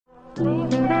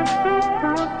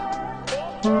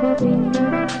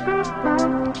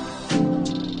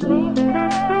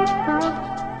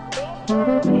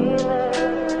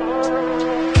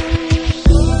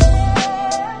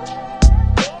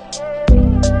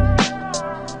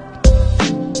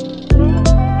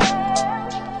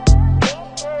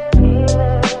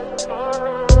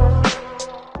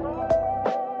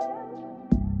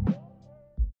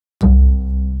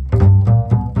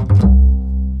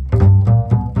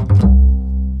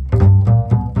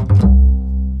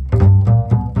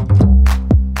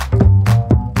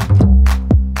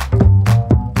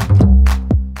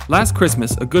Last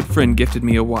Christmas, a good friend gifted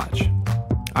me a watch.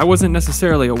 I wasn't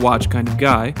necessarily a watch kind of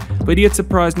guy, but he had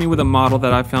surprised me with a model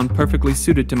that I found perfectly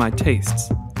suited to my tastes.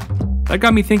 That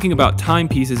got me thinking about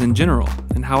timepieces in general,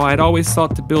 and how I had always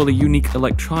sought to build a unique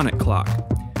electronic clock.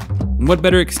 And what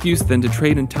better excuse than to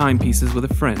trade in timepieces with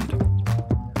a friend?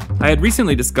 I had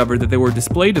recently discovered that there were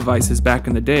display devices back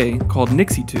in the day called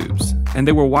Nixie tubes, and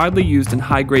they were widely used in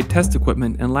high-grade test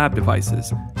equipment and lab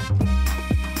devices.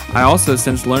 I also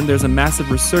since learned there's a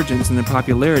massive resurgence in their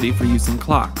popularity for use in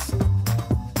clocks.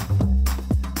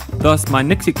 Thus, my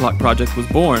Nixie clock project was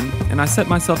born, and I set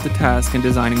myself to task in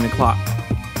designing the clock.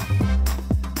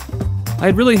 I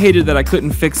had really hated that I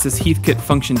couldn't fix this Heathkit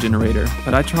function generator,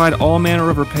 but I tried all manner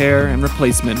of repair and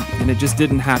replacement, and it just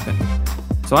didn't happen.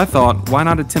 So I thought, why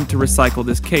not attempt to recycle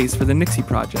this case for the Nixie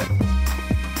project?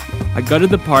 I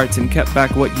gutted the parts and kept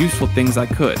back what useful things I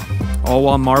could, all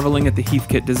while marveling at the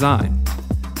Heathkit design.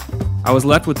 I was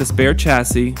left with this bare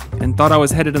chassis and thought I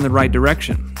was headed in the right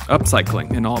direction,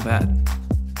 upcycling and all that.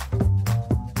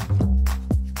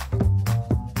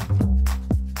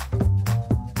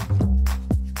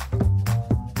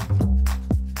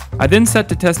 I then set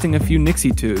to testing a few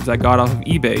Nixie tubes I got off of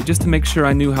eBay just to make sure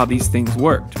I knew how these things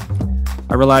worked.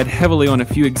 I relied heavily on a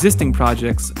few existing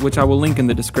projects, which I will link in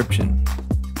the description.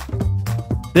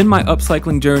 Then my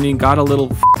upcycling journey got a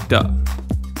little f***ed up.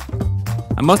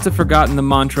 I must have forgotten the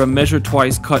mantra measure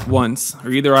twice, cut once, or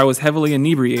either I was heavily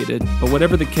inebriated, but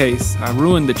whatever the case, I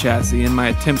ruined the chassis in my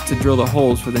attempts to drill the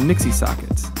holes for the Nixie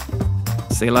sockets.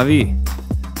 C'est la vie.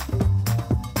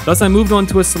 Thus I moved on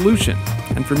to a solution,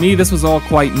 and for me this was all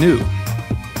quite new.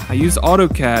 I used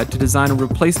AutoCAD to design a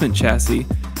replacement chassis,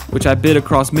 which I bid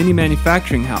across many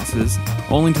manufacturing houses,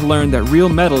 only to learn that real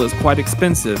metal is quite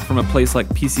expensive from a place like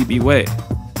PCBWay.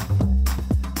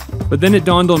 But then it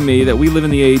dawned on me that we live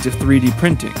in the age of 3D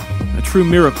printing, a true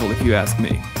miracle if you ask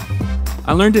me.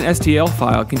 I learned an STL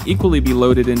file can equally be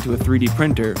loaded into a 3D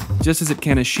printer, just as it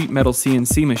can a sheet metal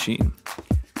CNC machine.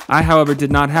 I, however,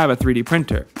 did not have a 3D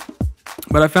printer.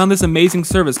 But I found this amazing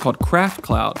service called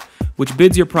CraftCloud, which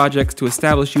bids your projects to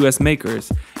established US makers,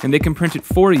 and they can print it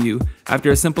for you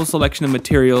after a simple selection of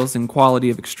materials and quality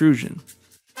of extrusion.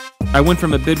 I went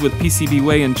from a bid with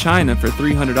PCBWay in China for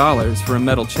 $300 for a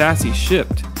metal chassis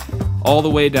shipped, all the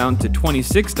way down to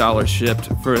 $26 shipped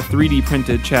for a 3D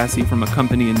printed chassis from a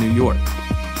company in New York.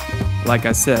 Like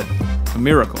I said, a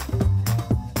miracle.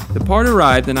 The part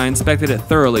arrived and I inspected it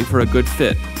thoroughly for a good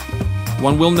fit.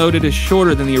 One will note it is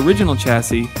shorter than the original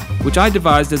chassis, which I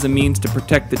devised as a means to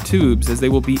protect the tubes as they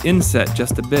will be inset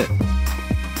just a bit.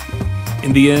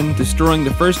 In the end, destroying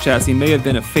the first chassis may have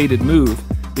been a fated move,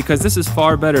 because this is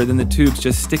far better than the tubes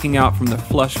just sticking out from the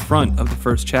flush front of the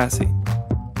first chassis.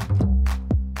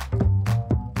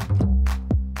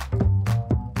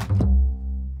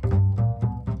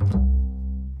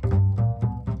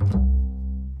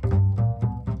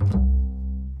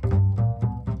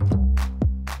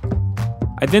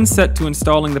 I then set to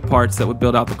installing the parts that would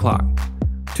build out the clock.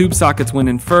 Tube sockets went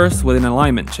in first with an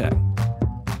alignment check.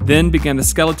 Then began the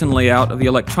skeleton layout of the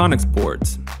electronics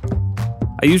boards.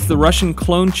 I used the Russian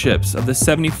clone chips of the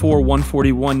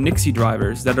 74141 Nixie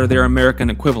drivers that are their American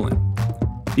equivalent.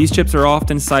 These chips are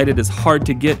often cited as hard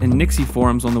to get in Nixie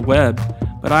forums on the web,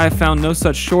 but I have found no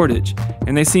such shortage,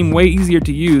 and they seem way easier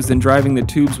to use than driving the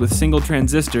tubes with single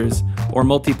transistors or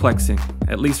multiplexing,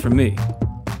 at least for me.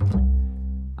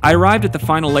 I arrived at the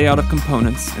final layout of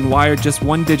components and wired just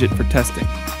one digit for testing.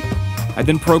 I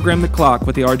then programmed the clock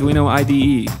with the Arduino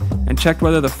IDE and checked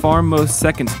whether the farmost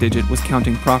seconds digit was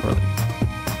counting properly.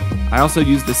 I also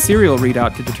used the serial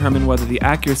readout to determine whether the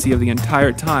accuracy of the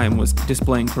entire time was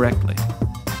displaying correctly.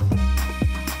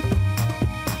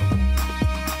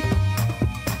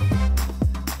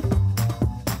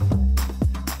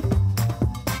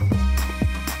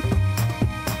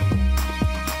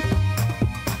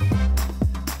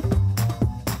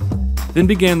 Then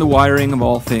began the wiring of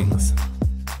all things.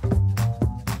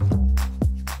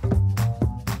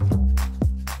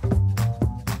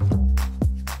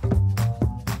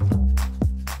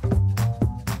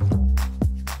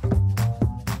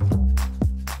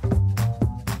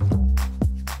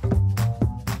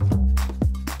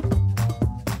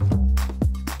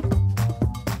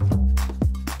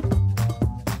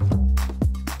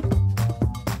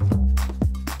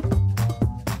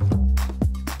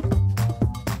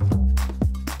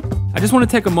 I just want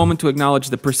to take a moment to acknowledge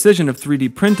the precision of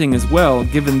 3D printing as well,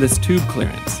 given this tube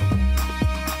clearance.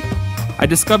 I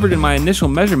discovered in my initial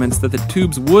measurements that the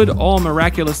tubes would all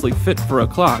miraculously fit for a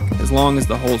clock, as long as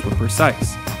the holes were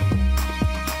precise.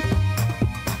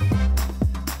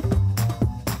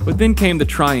 But then came the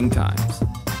trying times.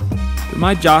 Through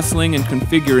my jostling and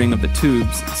configuring of the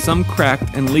tubes, some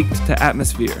cracked and leaked to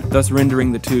atmosphere, thus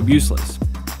rendering the tube useless.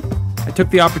 I took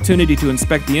the opportunity to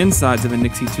inspect the insides of a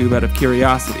Nixie tube out of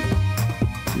curiosity.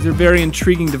 These are very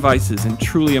intriguing devices and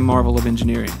truly a marvel of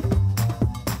engineering.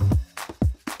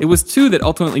 It was 2 that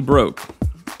ultimately broke,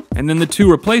 and then the 2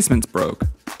 replacements broke.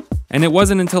 And it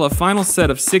wasn't until a final set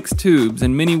of 6 tubes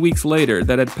and many weeks later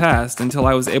that had passed until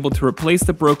I was able to replace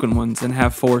the broken ones and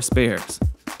have 4 spares.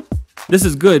 This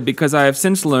is good because I have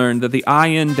since learned that the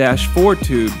IN-4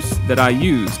 tubes that I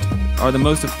used are the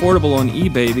most affordable on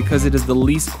eBay because it is the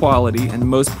least quality and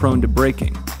most prone to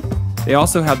breaking. They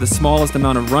also have the smallest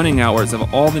amount of running hours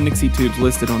of all the Nixie tubes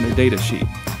listed on their datasheet,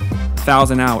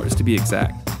 1,000 hours to be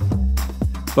exact.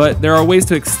 But there are ways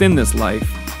to extend this life.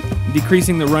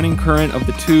 Decreasing the running current of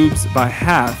the tubes by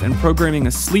half and programming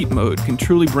a sleep mode can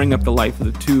truly bring up the life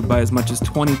of the tube by as much as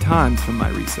 20 times from my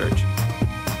research.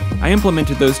 I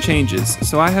implemented those changes,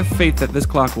 so I have faith that this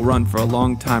clock will run for a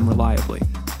long time reliably.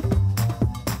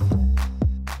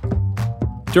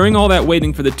 During all that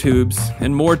waiting for the tubes,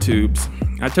 and more tubes,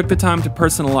 I took the time to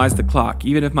personalize the clock,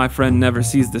 even if my friend never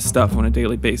sees this stuff on a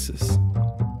daily basis.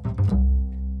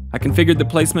 I configured the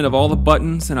placement of all the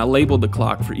buttons and I labeled the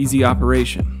clock for easy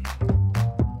operation.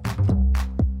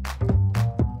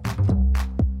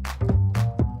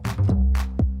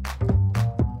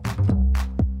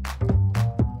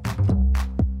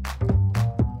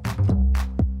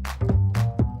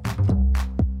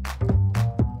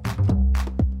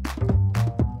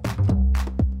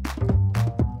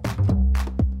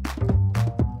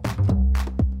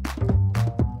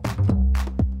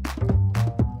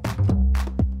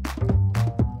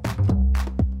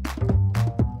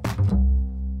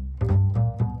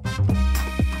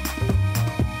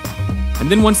 And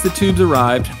then once the tubes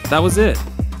arrived, that was it.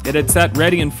 It had sat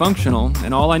ready and functional,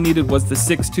 and all I needed was the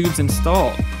 6 tubes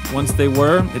installed. Once they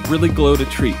were, it really glowed a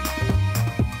treat.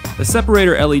 The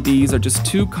separator LEDs are just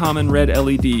 2 common red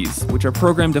LEDs, which are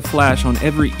programmed to flash on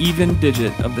every even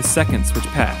digit of the seconds which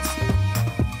pass.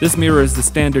 This mirrors the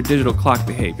standard digital clock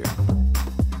behavior.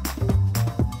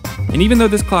 And even though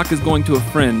this clock is going to a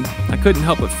friend, I couldn't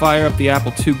help but fire up the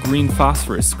Apple II green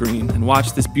phosphorus screen and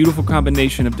watch this beautiful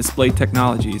combination of display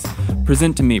technologies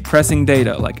present to me pressing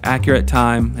data like accurate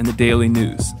time and the daily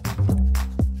news.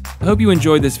 I hope you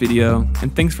enjoyed this video,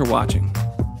 and thanks for watching.